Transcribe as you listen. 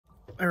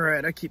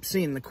Alright, I keep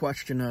seeing the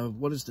question of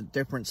what is the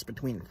difference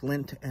between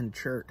flint and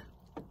chert?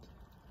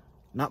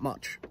 Not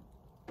much.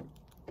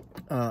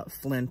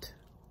 Flint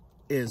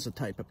is a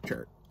type of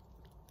chert.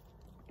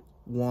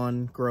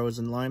 One grows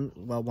in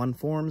one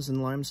forms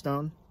in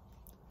limestone,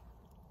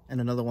 and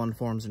another one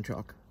forms in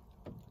chalk.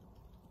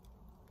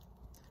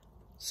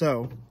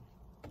 So,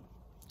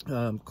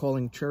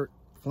 calling chert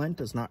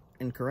flint is not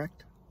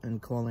incorrect,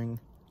 and calling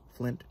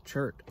flint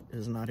chert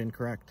is not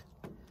incorrect.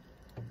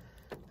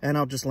 And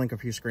I'll just link a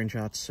few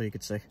screenshots so you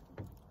could see.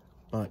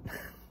 But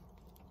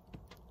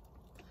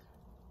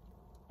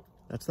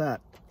that's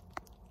that.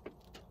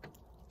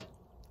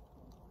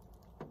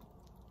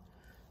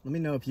 Let me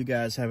know if you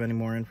guys have any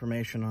more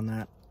information on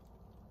that.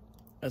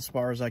 As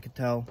far as I could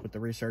tell, with the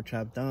research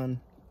I've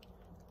done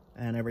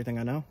and everything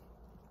I know,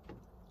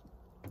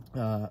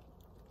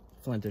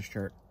 flint is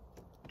chert,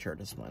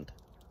 chert is flint.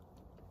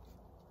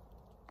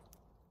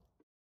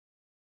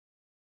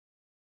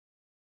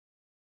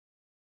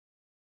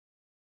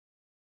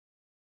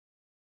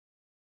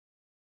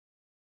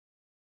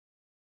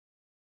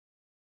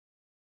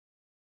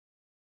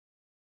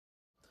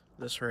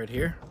 This right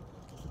here,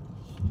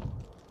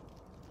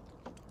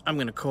 I'm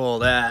gonna call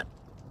that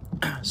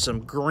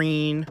some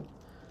green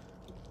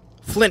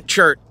flint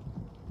chert,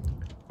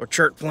 or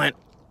chert flint.